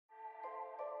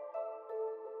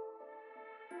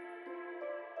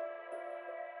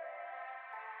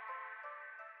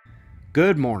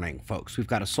Good morning, folks. We've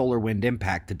got a solar wind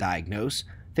impact to diagnose,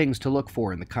 things to look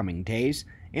for in the coming days,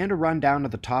 and a rundown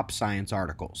of the top science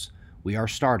articles. We are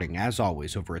starting, as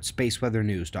always, over at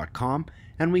spaceweathernews.com,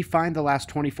 and we find the last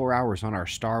 24 hours on our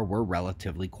star were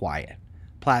relatively quiet.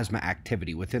 Plasma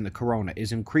activity within the corona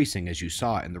is increasing, as you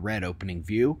saw in the red opening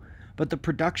view, but the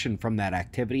production from that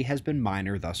activity has been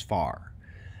minor thus far.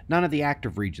 None of the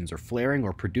active regions are flaring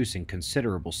or producing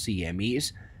considerable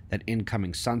CMEs. That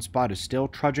incoming sunspot is still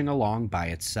trudging along by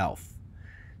itself.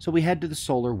 So we head to the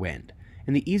solar wind,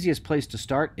 and the easiest place to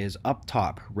start is up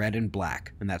top, red and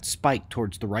black, and that spike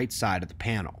towards the right side of the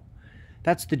panel.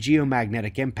 That's the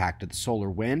geomagnetic impact of the solar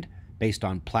wind, based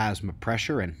on plasma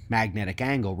pressure and magnetic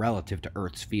angle relative to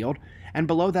Earth's field, and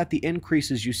below that the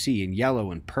increases you see in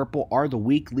yellow and purple are the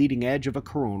weak leading edge of a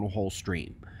coronal hole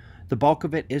stream. The bulk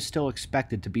of it is still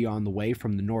expected to be on the way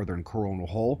from the northern coronal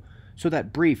hole, so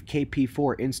that brief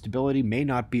KP4 instability may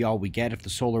not be all we get if the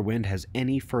solar wind has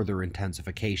any further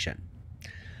intensification.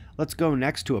 Let's go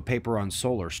next to a paper on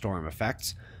solar storm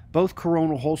effects. Both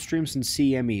coronal hole streams and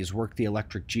CMEs work the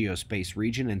electric geospace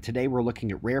region, and today we're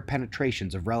looking at rare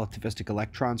penetrations of relativistic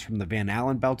electrons from the Van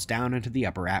Allen belts down into the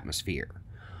upper atmosphere.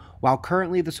 While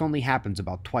currently this only happens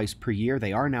about twice per year,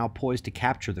 they are now poised to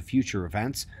capture the future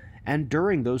events, and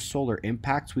during those solar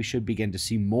impacts we should begin to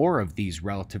see more of these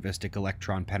relativistic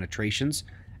electron penetrations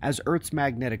as Earth's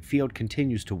magnetic field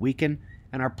continues to weaken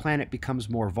and our planet becomes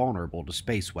more vulnerable to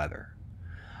space weather.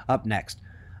 Up next,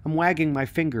 I'm wagging my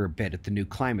finger a bit at the new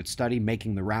climate study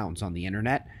making the rounds on the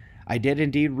internet. I did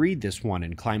indeed read this one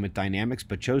in Climate Dynamics,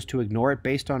 but chose to ignore it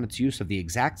based on its use of the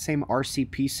exact same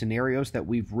RCP scenarios that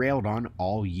we've railed on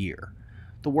all year.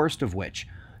 The worst of which,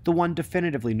 the one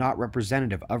definitively not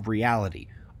representative of reality,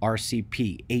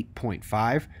 RCP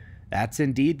 8.5, that's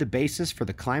indeed the basis for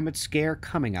the climate scare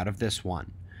coming out of this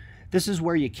one. This is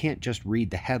where you can't just read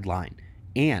the headline,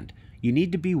 and you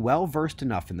need to be well versed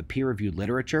enough in the peer-reviewed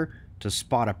literature to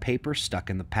spot a paper stuck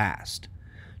in the past.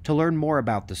 To learn more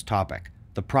about this topic,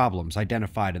 the problems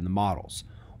identified in the models,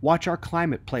 watch our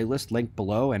climate playlist linked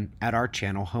below and at our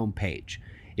channel homepage.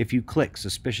 If you click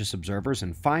Suspicious Observers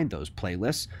and find those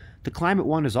playlists, the climate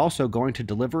one is also going to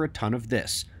deliver a ton of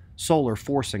this, solar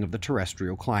forcing of the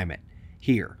terrestrial climate.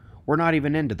 Here, we're not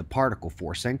even into the particle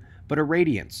forcing, but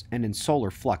irradiance and in solar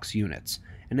flux units,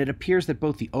 and it appears that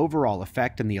both the overall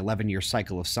effect in the 11-year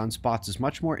cycle of sunspots is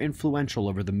much more influential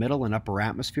over the middle and upper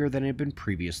atmosphere than had been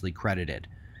previously credited.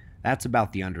 That's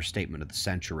about the understatement of the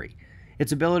century.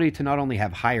 Its ability to not only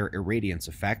have higher irradiance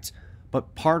effects,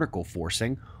 but particle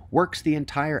forcing works the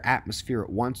entire atmosphere at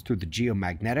once through the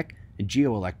geomagnetic and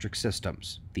geoelectric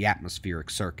systems, the atmospheric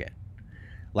circuit.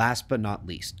 Last but not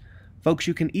least, folks,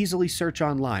 you can easily search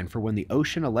online for when the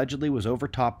ocean allegedly was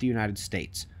overtopped the United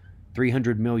States.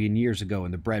 300 million years ago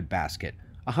in the breadbasket,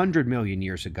 100 million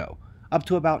years ago, up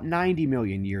to about 90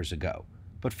 million years ago.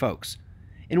 But folks,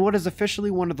 in what is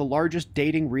officially one of the largest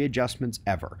dating readjustments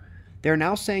ever, they're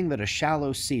now saying that a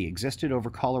shallow sea existed over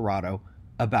Colorado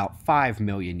about 5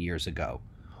 million years ago.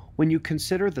 When you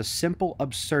consider the simple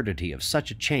absurdity of such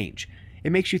a change,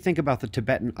 it makes you think about the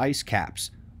Tibetan ice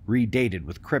caps, redated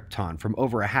with krypton from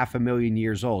over 500,000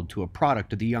 years old to a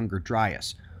product of the younger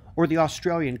Dryas, or the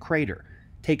Australian crater,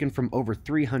 taken from over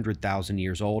 300,000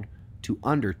 years old to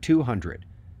under 200.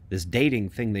 This dating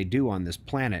thing they do on this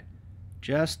planet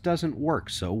just doesn't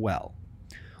work so well.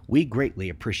 We greatly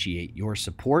appreciate your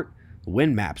support. The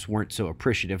wind maps weren't so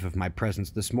appreciative of my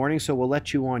presence this morning, so we'll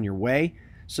let you on your way.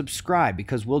 Subscribe,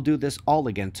 because we'll do this all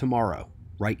again tomorrow,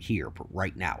 right here, but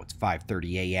right now it's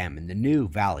 5:30 a.m. in the new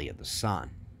Valley of the Sun.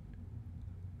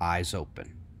 Eyes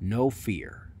open, no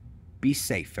fear. Be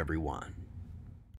safe, everyone.